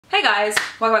Hey guys,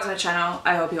 welcome back to my channel.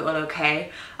 I hope you're all okay.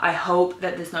 I hope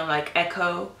that there's no like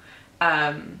echo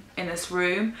in this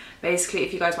room. Basically,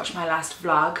 if you guys watched my last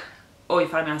vlog or you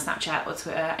follow me on Snapchat or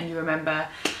Twitter and you remember,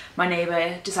 my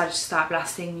neighbour decided to start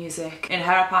blasting music in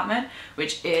her apartment,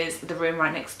 which is the room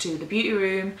right next to the beauty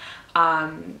room.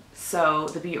 So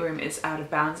the beauty room is out of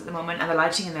bounds at the moment and the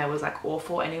lighting in there was like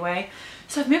awful anyway.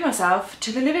 So I've moved myself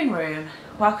to the living room.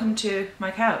 Welcome to my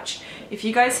couch. If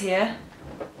you guys hear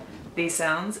these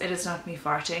sounds, it is not me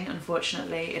farting,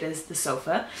 unfortunately, it is the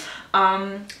sofa.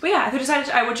 But yeah, I decided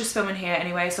I would just film in here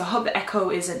anyway, so I hope the echo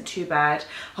isn't too bad.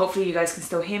 Hopefully you guys can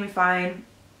still hear me fine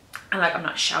and like I'm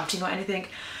not shouting or anything.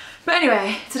 But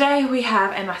anyway, today we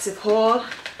have a massive haul.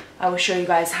 I will show you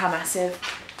guys how massive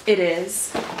it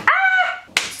is.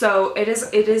 So it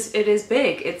is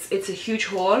big. It's a huge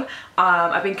haul.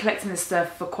 I've been collecting this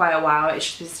stuff for quite a while.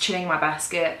 It's just chilling in my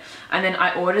basket, and then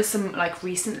I ordered some like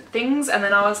recent things, and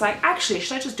then I was like, actually,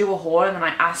 should I just do a haul? And then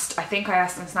I think I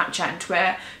asked on Snapchat and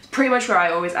Twitter. It's pretty much where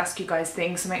I always ask you guys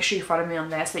things, so make sure you follow me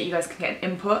on there so that you guys can get an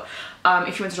input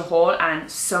if you wanted a haul. And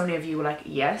so many of you were like,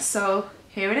 yes, so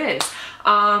here it is.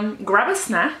 Grab a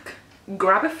snack.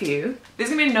 Grab a few. There's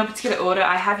gonna be in no particular order.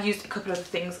 I have used a couple of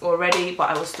things already,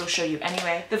 but I will still show you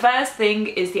anyway. The first thing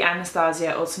is the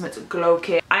Anastasia Ultimate Glow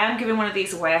Kit. I am giving one of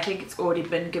these away. I think it's already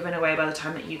been given away by the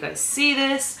time that you guys see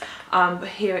this. But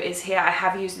here it is here. I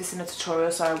have used this in a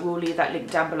tutorial, so I will leave that link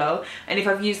down below. And if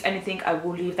I've used anything, I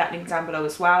will leave that link down below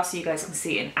as well, so you guys can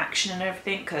see it in action and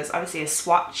everything, because obviously a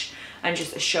swatch and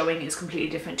just a showing is completely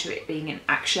different to it being in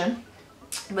action.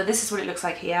 But this is what it looks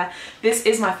like here. This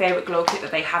is my favorite glow kit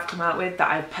that they have come out with,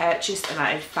 that I've purchased and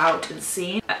I've felt and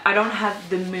seen. I don't have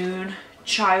the Moon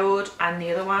Child and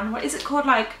the other one. What is it called?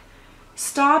 Like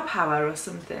Star Power or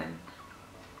something?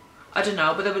 I don't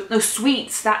know, but there was no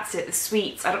Sweets. That's it, the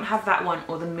Sweets. I don't have that one,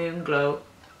 or the Moon Glow,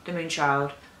 the Moon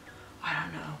Child. I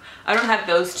don't know. I don't have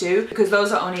those two because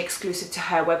those are only exclusive to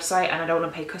her website, and I don't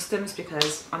want to pay customs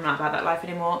because I'm not about that life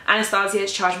anymore. Anastasia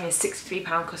has charged me a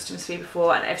 £63 customs fee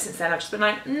before, and ever since then I've just been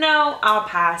like, no, I'll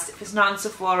pass. If it's not in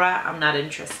Sephora, I'm not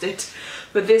interested.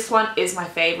 But this one is my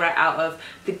favourite out of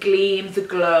the Gleam, the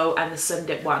Glow and the Sun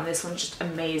Dip one. This one's just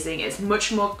amazing. It's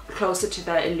much more closer to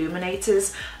the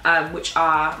Illuminators, which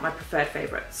are my preferred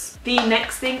favourites. The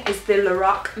next thing is the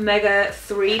Lorac Mega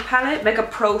 3 palette, Mega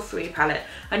Pro 3 palette.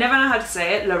 I never know how to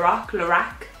say it. Lorac.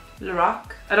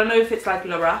 I don't know if it's like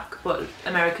Lorac, but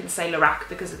Americans say Lorac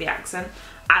because of the accent.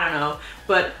 I don't know,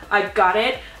 but I got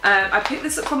it. I picked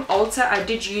this up from Ulta. I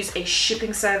did use a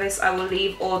shipping service. I will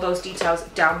leave all those details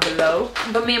down below.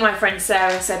 But me and my friend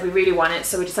Sarah said we really want it,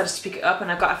 so we decided to pick it up,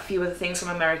 and I got a few other things from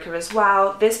America as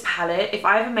well. This palette, if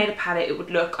I ever made a palette, it would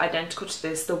look identical to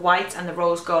this. The white and the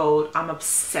rose gold, I'm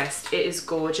obsessed. It is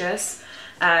gorgeous.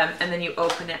 And then you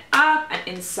open it up, and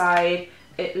inside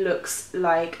it looks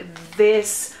like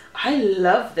this. I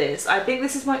love this. I think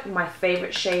this is my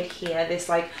favorite shade here, this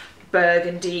like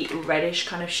burgundy reddish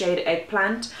kind of shade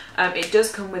Eggplant. It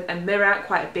does come with a mirror,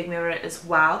 quite a big mirror as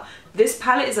well. This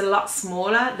palette is a lot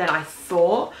smaller than I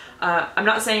thought. I'm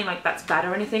not saying like that's bad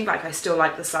or anything, like I still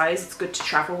like the size. It's good to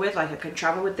travel with, like I can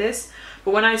travel with this.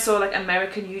 But when I saw like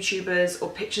American YouTubers or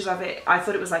pictures of it, I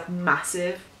thought it was like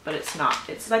massive, but it's not.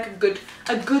 It's like a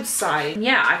good size.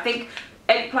 Yeah, I think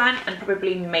Eggplant and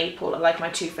probably Maple are like my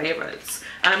two favorites,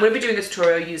 and I'm going to be doing a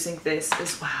tutorial using this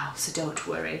as well, so don't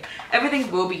worry. Everything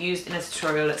will be used in a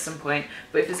tutorial at some point,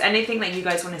 but if there's anything that you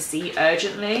guys want to see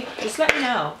urgently, just let me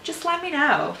know. Just let me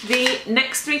know. The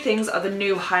next three things are the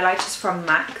new highlighters from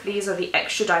MAC. These are the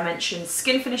Extra Dimension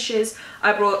Skin Finishes.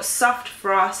 I brought Soft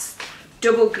Frost,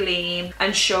 Double Gleam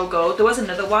and Show Gold. There was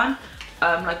another one,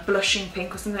 like Blushing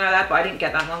Pink or something like that, but I didn't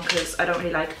get that one because I don't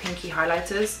really like pinky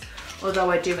highlighters.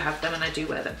 Although I do have them and I do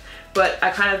wear them. But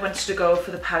I kind of wanted to go for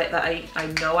the palette that I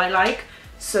know I like.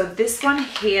 So this one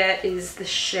here is the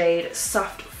shade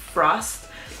Soft Frost.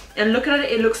 And looking at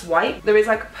it, it looks white. There is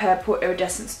like a purple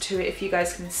iridescence to it, if you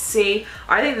guys can see.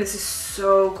 I think this is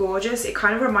so gorgeous. It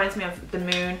kind of reminds me of the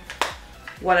Moon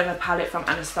whatever palette from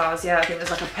Anastasia. I think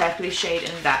there's like a purpley shade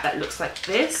in that looks like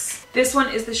this. This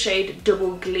one is the shade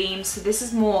Double Gleam. So this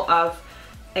is more of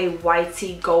a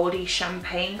whitey goldy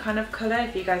champagne kind of color.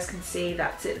 If you guys can see,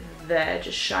 that's it there,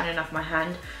 just shining off my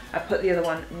hand. I put the other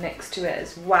one next to it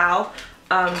as well.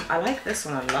 I like this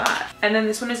one a lot. And then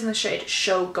this one is in the shade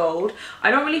Show Gold.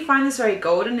 I don't really find this very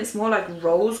golden. It's more like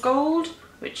rose gold,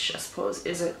 which I suppose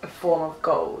is a form of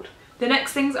gold. The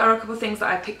next things are a couple of things that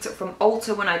I picked up from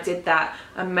Ulta when I did that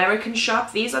American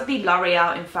shop. These are the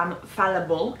L'Oreal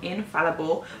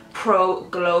Infallible Pro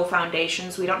Glow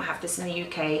foundations. We don't have this in the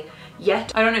UK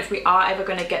yet. I don't know if we are ever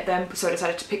going to get them, so I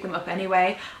decided to pick them up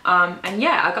anyway. And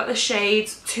yeah, I got the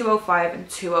shades 205 and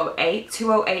 208.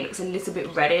 208 looks a little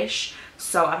bit reddish,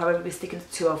 so I'll probably be sticking to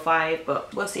 205,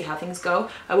 but we'll see how things go.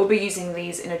 I will be using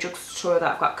these in a drugstore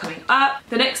that I've got coming up.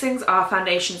 The next things are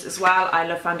foundations as well. I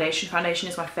love foundation. Foundation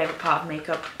is my favourite part of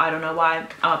makeup. I don't know why.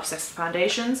 I'm obsessed with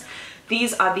foundations.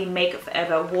 These are the Makeup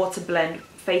Forever Water Blend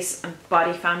Face and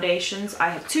Body Foundations. I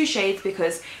have 2 shades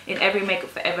because in every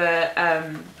Makeup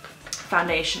Forever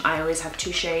foundation I always have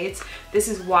 2 shades. This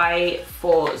is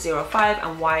Y405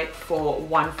 and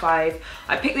Y415.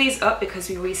 I picked these up because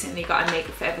we recently got a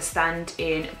Makeup Forever stand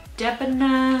in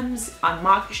Debenhams on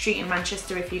Market Street in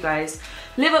Manchester, if you guys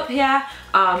live up here,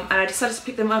 and I decided to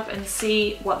pick them up and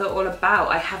see what they're all about.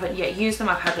 I haven't yet used them.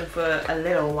 I've had them for a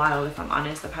little while, if I'm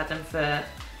honest. I've had them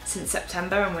since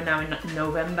September and we're now in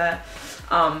November,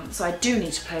 so I do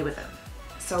need to play with them.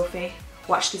 Sophie,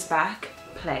 watch this back,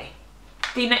 play.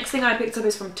 The next thing I picked up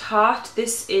is from Tarte.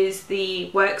 This is the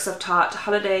Works of Tarte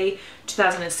Holiday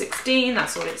 2016.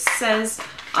 That's what it says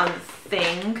on the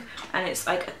thing. And it's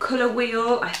like a colour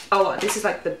wheel. Oh, this is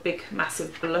like the big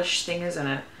massive blush thing, isn't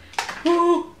it?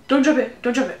 Oh, don't drop it,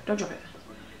 don't drop it, don't drop it.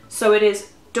 So it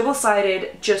is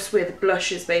double-sided, just with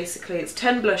blushes basically. It's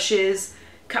 10 blushes.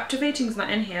 Captivating's not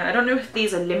in here. I don't know if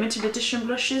these are limited edition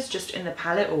blushes just in the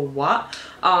palette or what,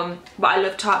 but I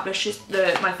love Tarte blushes.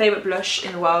 My favourite blush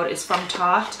in the world is from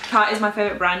Tarte. Tarte is my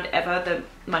favourite brand ever,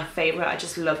 my favourite. I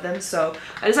just love them, so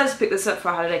I decided to pick this up for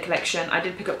a holiday collection. I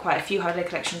did pick up quite a few holiday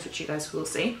collections, which you guys will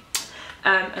see.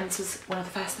 And this was one of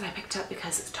the first that I picked up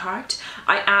because it's Tarte.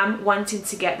 I am wanting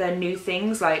to get their new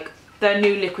things, like their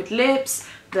new liquid lips,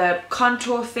 the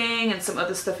contour thing, and some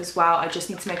other stuff as well. I just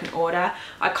need to make an order.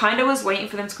 I kind of was waiting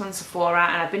for them to come on Sephora,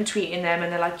 and I've been tweeting them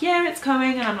and they're like, yeah, it's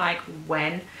coming, and I'm like,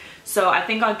 when? So I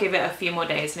think I'll give it a few more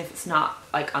days, and if it's not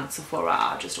like on Sephora,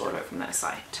 I'll just order it from their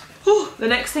site. The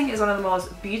next thing is one of the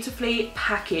most beautifully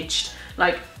packaged,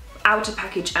 like outer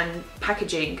package and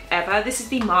packaging ever. This is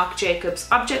the Marc Jacobs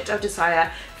Object of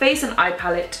Desire Face and Eye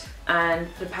Palette, and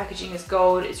the packaging is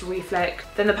gold, it's reflect.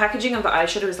 Then the packaging of the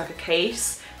eyeshadow is like a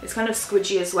case. It's kind of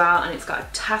squidgy as well, and it's got a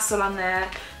tassel on there.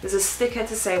 There's a sticker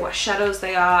to say what shadows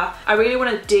they are. I really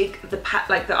want to dig the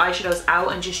eyeshadows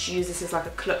out and just use this as like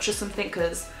a clutch or something,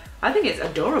 because I think it's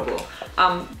adorable.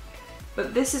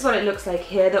 But this is what it looks like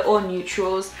here. They're all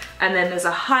neutrals, and then there's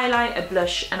a highlight, a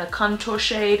blush, and a contour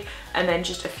shade, and then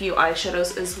just a few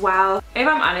eyeshadows as well. If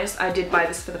I'm honest, I did buy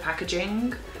this for the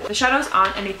packaging. The shadows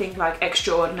aren't anything like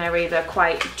extraordinary. They're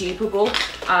quite dupable,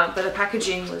 but the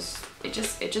packaging was, it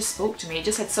just spoke to me. It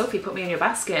just said, Sophie, put me in your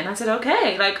basket, and I said,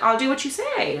 okay, like I'll do what you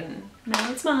say, and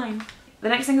now it's mine. The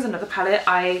next thing is another palette.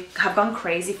 I have gone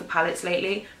crazy for palettes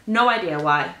lately. No idea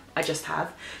why, I just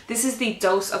have. This is the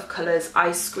Dose of Colours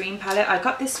Ice Cream palette. I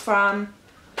got this from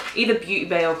either Beauty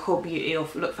Bay or Core Beauty or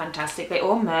Look Fantastic. They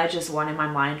all merge as one in my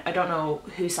mind. I don't know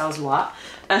who sells what.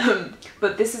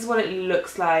 But this is what it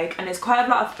looks like. And it's quite a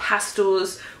lot of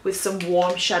pastels with some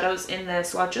warm shadows in there.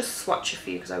 So I'll just swatch a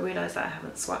few because I realised that I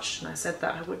haven't swatched, and I said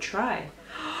that I would try.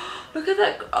 Look at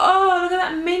that. Oh, look at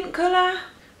that mint colour.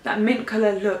 That mint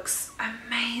colour looks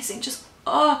amazing. Just,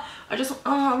 I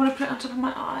want to put it on top of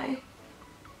my eye.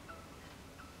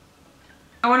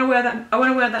 I want to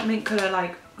wear that mint colour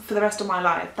like for the rest of my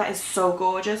life. That is so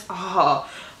gorgeous. I'm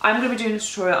going to be doing a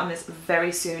tutorial on this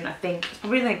very soon. I think it's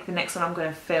probably like the next one I'm going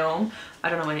to film. I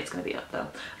don't know when it's going to be up though.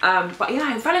 But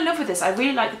yeah, I fell in love with this. I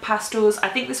really like the pastels. I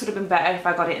think this would have been better if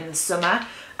I got it in the summer,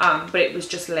 but it was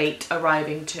just late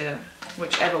arriving to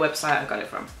whichever website I got it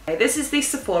from. Okay, this is the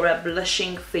Sephora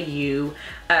Blushing For You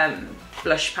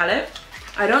blush palette.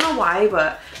 I don't know why,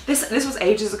 but this was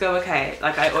ages ago, okay?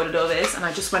 Like I ordered all this and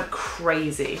I just went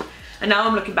crazy. And now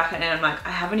I'm looking back at it and I'm like, I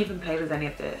haven't even played with any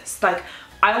of this. Like,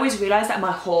 I always realize that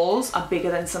my hauls are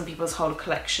bigger than some people's whole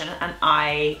collection, and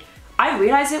I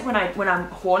realize it when I'm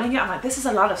hauling it. I'm like, this is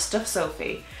a lot of stuff,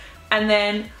 Sophie. And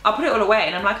then I'll put it all away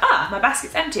and I'm like, my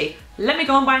basket's empty. Let me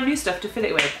go and buy new stuff to fill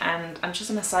it with. And I'm just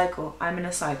in a cycle. I'm in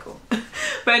a cycle.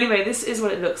 But anyway, this is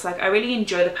what it looks like. I really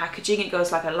enjoy the packaging. It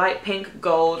goes like a light pink,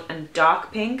 gold, and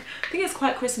dark pink. I think it's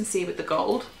quite Christmassy with the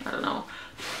gold. I don't know.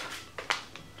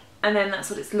 And then that's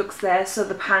what it looks there. So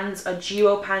the pans are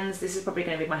duo pans. This is probably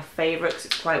going to be my favourite because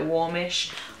it's quite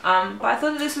warmish. But I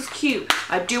thought that this was cute.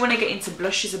 I do want to get into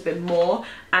blushes a bit more.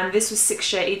 And this was 6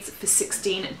 shades for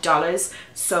 $16.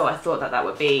 So I thought that that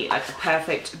would be like a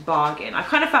perfect bargain. I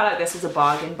kind of felt like this was a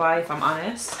bargain buy, if I'm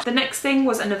honest. The next thing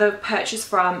was another purchase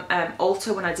from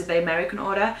Ulta when I did the American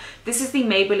order. This is the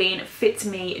Maybelline Fit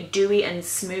Me Dewy and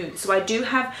Smooth. So I do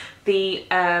have the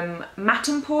Matte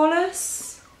and Poreless.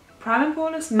 Prime and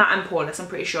Poreless? Matte and Poreless, I'm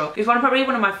pretty sure. It's probably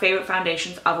one of my favourite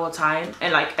foundations of all time,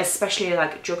 and like especially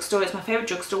like drugstore. It's my favourite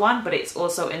drugstore one, but it's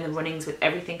also in the runnings with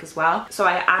everything as well. So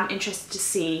I am interested to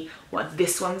see what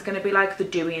this one's going to be like, the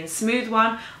dewy and smooth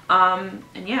one. And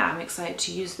yeah, I'm excited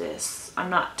to use this. I'm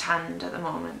not tanned at the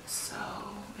moment, so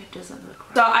it doesn't look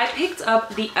right. So I picked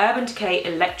up the Urban Decay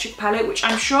Electric palette, which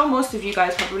I'm sure most of you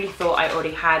guys probably thought I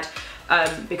already had,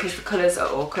 because the colours are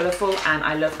all colourful, and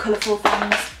I love colourful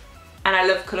things.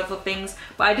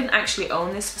 But I didn't actually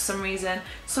own this for some reason,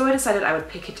 so I decided I would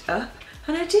pick it up,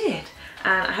 and I did.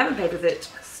 And I haven't played with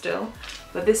it still,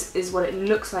 but this is what it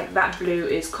looks like. That blue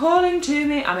is calling to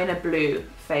me. I'm in a blue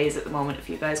phase at the moment, if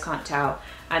you guys can't tell,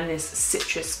 and this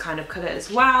citrus kind of colour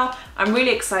as well. I'm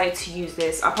really excited to use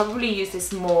this. I'll probably use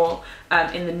this more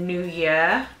in the new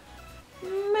year,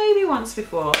 maybe once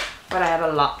before, but I have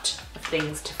a lot of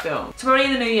things to film. So probably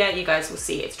in the new year you guys will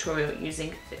see a tutorial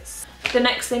using this. The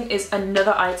next thing is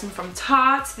another item from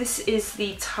Tarte. This is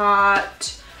the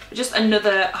Tarte, just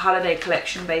another holiday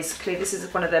collection basically. This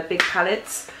is one of their big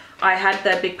palettes. I had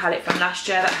their big palette from last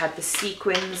year that had the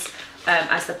sequins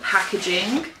as the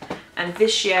packaging, and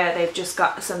this year they've just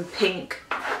got some pink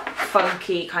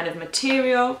funky kind of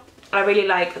material. I really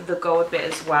like the gold bit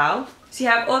as well. So you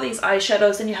have all these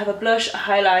eyeshadows, and you have a blush, a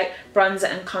highlight, bronzer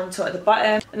and contour at the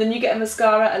bottom, and then you get a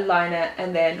mascara, a liner,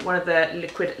 and then one of the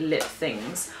liquid lip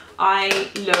things. I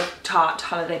love Tarte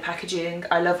holiday packaging.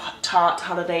 I love Tarte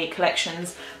holiday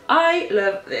collections. I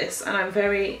love this, and I'm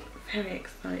very, very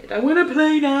excited. I want to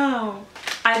play now.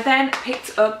 I then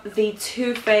picked up the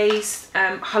Too Faced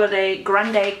Holiday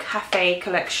Grande Cafe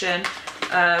collection.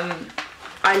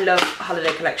 I love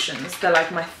holiday collections. They're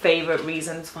like my favourite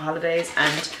reasons for holidays,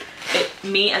 and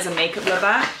me as a makeup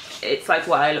lover, it's like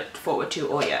what I looked forward to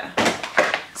all year.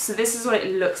 So this is what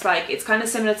it looks like. It's kind of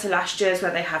similar to last year's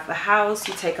where they have the house.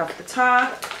 You take off the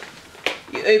top,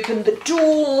 you open the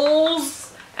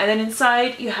doors, and then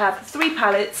inside you have 3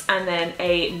 palettes and then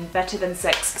a Better Than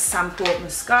Sex sample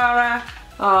mascara.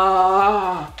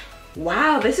 Oh,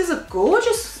 wow, this is a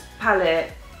gorgeous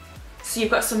palette. So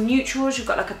you've got some neutrals, you've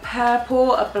got like a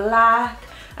purple, a black,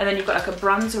 and then you've got like a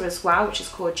bronzer as well, which is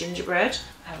called Gingerbread.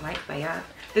 I like that.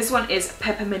 This one is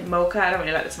Peppermint Mocha. I don't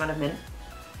really like the smell of mint.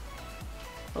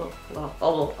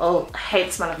 I hate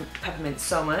the smell of peppermint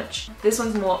so much. This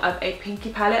one's more of a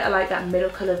pinky palette. I like that middle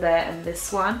colour there, and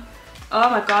this one. Oh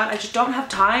my god, I just don't have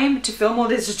time to film all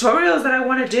these tutorials that I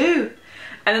want to do.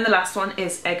 And then the last one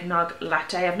is Eggnog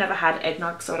Latte. I've never had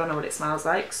eggnog, so I don't know what it smells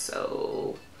like,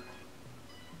 so...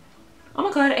 Oh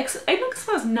my god, eggnog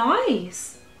smells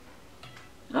nice.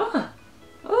 Oh,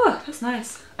 that's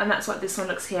nice. And that's what this one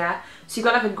looks here. So you've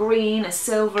got like a green, a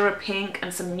silver, a pink,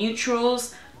 and some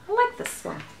neutrals. I like this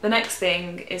one. The next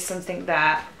thing is something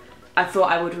that I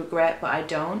thought I would regret, but I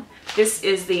don't. This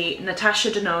is the Natasha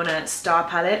Denona Star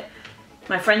Palette.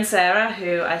 My friend Sarah,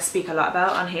 who I speak a lot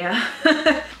about on here,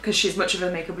 because she's much of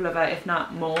a makeup lover, if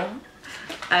not more,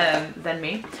 than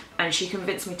me, and she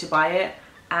convinced me to buy it,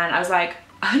 and I was like,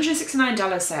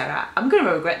 $169, Sarah, I'm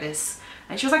gonna regret this.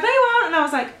 And she was like, no you won't, and I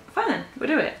was like, fine then, we'll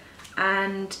do it.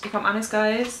 And if I'm honest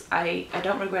guys, I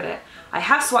don't regret it. I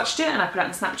have swatched it and I put it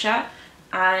on Snapchat,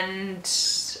 and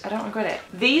I don't regret it.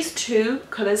 These 2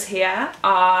 colours here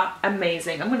are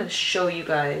amazing. I'm going to show you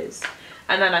guys.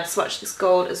 And then I swatched this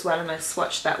gold as well, and I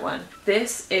swatched that one.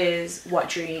 This is what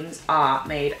dreams are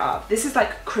made of. This is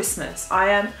like Christmas. I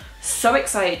am so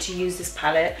excited to use this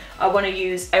palette. I want to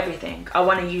use everything.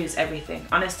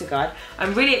 Honest to God.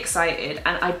 I'm really excited,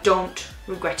 and I don't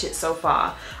regret it so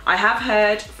far. I have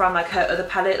heard from like her other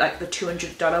palette, like the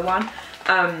 $200 one,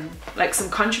 like some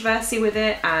controversy with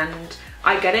it, and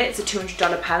I get it, it's a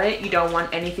 $200 palette, you don't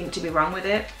want anything to be wrong with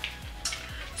it.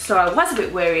 So I was a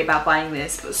bit wary about buying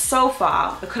this, but so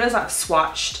far, the colours I've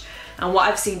swatched and what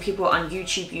I've seen people on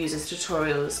YouTube use as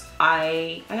tutorials,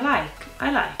 I like.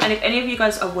 And if any of you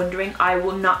guys are wondering, I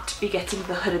will not be getting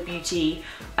the Huda Beauty,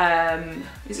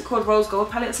 is it called Rose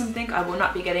Gold palette or something? I will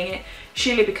not be getting it,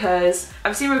 surely because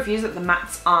I've seen reviews that the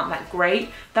mattes aren't that great.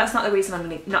 That's not the reason I'm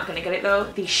not going to get it though.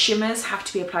 The shimmers have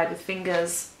to be applied with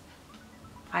fingers.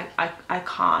 I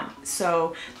can't.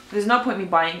 So there's no point me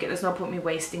buying it, there's no point me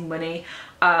wasting money.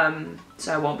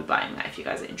 So I won't be buying that if you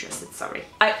guys are interested, sorry.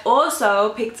 I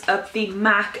also picked up the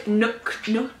MAC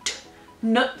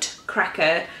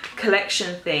Nutcracker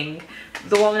collection thing,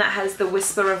 the one that has the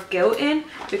Whisper of Guilt in,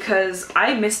 because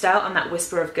I missed out on that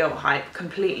Whisper of Guilt hype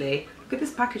completely. Look at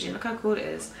this packaging, look how cool it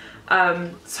is.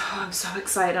 So I'm so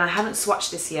excited, and I haven't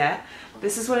swatched this yet.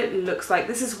 This is what it looks like.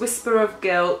 This is Whisper of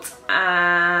Guilt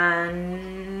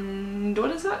and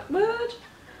what is that word?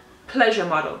 Pleasure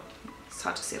Model. It's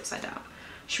hard to see upside down.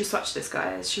 Should we swatch this,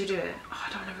 guys? Should we do it? Oh,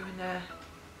 I don't want to ruin the...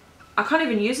 I can't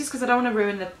even use this because I don't want to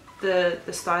ruin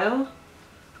the style.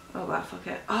 Oh wow, fuck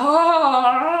it.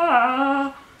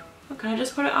 Oh, can I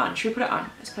just put it on? Should we put it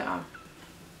on? Let's put it on.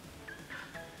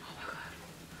 Oh my god.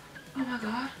 Oh my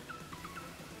god.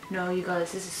 No, you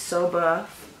guys, this is so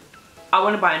buff. I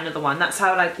want to buy another one. That's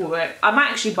how like work. I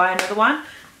might actually buy another one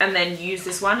and then use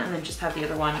this one and then just have the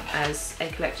other one as a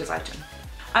collector's item.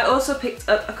 I also picked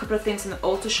up a couple of things in the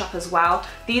Ulta shop as well.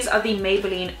 These are the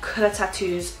Maybelline Colour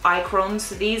Tattoos Eye Chromes.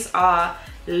 So these are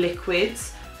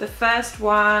liquids. The first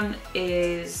one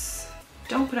is,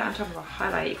 don't put it on top of a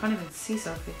highlight, you can't even see,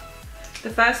 Sophie. The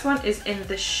first one is in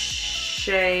the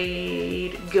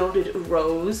shade Gilded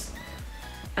Rose.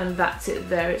 And that's it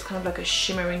there. It's kind of like a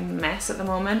shimmering mess at the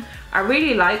moment. I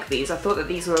really like these. I thought that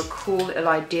these were a cool little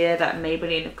idea that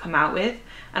Maybelline have come out with.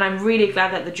 And I'm really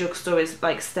glad that the drugstore is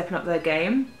like stepping up their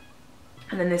game.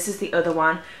 And then this is the other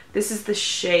one. This is the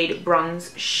shade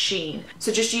Bronze Sheen.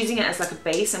 So just using it as like a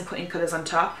base and putting colours on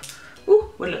top, ooh,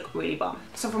 will look really bomb.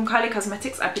 So from Kylie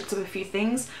Cosmetics, I picked up a few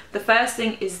things. The first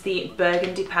thing is the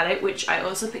Burgundy palette, which I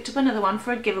also picked up another one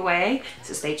for a giveaway,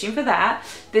 so stay tuned for that.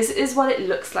 This is what it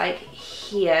looks like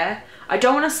here. I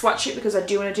don't want to swatch it because I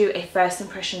do want to do a first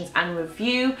impressions and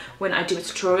review when I do a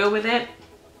tutorial with it.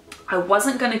 I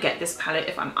wasn't going to get this palette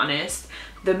if I'm honest.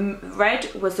 The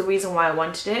red was the reason why I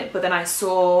wanted it, but then I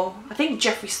saw, I think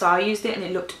Jeffree Star used it and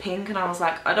it looked pink and I was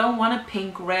like, I don't want a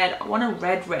pink red, I want a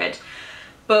red.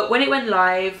 But when it went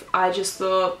live, I just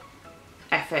thought,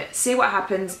 F it, see what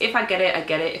happens. If I get it, I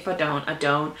get it. If I don't, I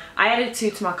don't. I added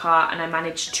 2 to my cart and I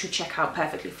managed to check out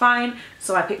perfectly fine.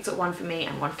 So I picked up one for me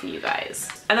and one for you guys.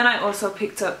 And then I also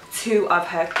picked up 2 of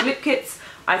her lip kits.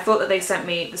 I thought that they sent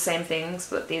me the same things,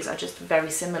 but these are just very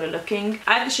similar looking.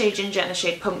 I have the shade Ginger and the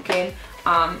shade Pumpkin,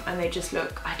 and they just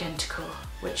look identical,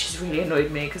 which has really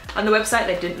annoyed me because on the website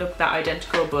they didn't look that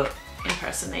identical, but in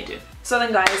person they do. So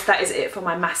then guys, that is it for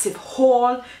my massive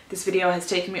haul. This video has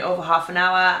taken me over half an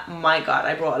hour. My god,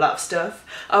 I brought a lot of stuff.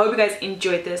 I hope you guys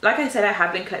enjoyed this. Like I said, I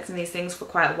have been collecting these things for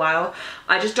quite a while.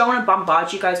 I just don't want to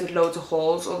bombard you guys with loads of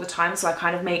hauls all the time, so I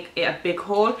kind of make it a big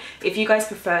haul. If you guys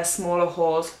prefer smaller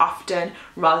hauls often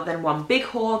rather than one big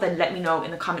haul, then let me know in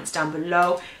the comments down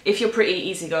below. If you're pretty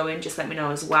easygoing, just let me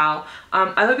know as well.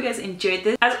 I hope you guys enjoyed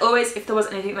this. As always, if there was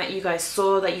anything that you guys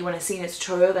saw that you want to see in a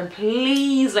tutorial, then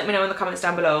please let me know in the comments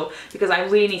down below, because I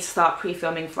really need to start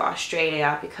pre-filming for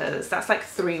Australia, because that's like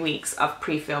 3 weeks of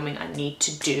pre-filming I need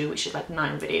to do, which is like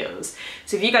 9 videos.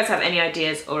 So if you guys have any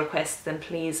ideas or requests, then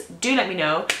please do let me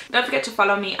know. Don't forget to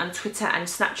follow me on Twitter and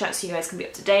Snapchat so you guys can be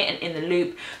up to date and in the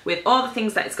loop with all the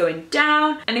things that is going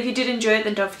down. And if you did enjoy it,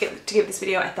 then don't forget to give this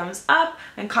video a thumbs up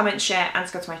and comment, share and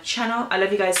subscribe to my channel. I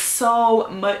love you guys so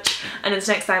much, and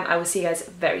until next time, I will see you guys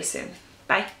very soon.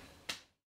 Bye.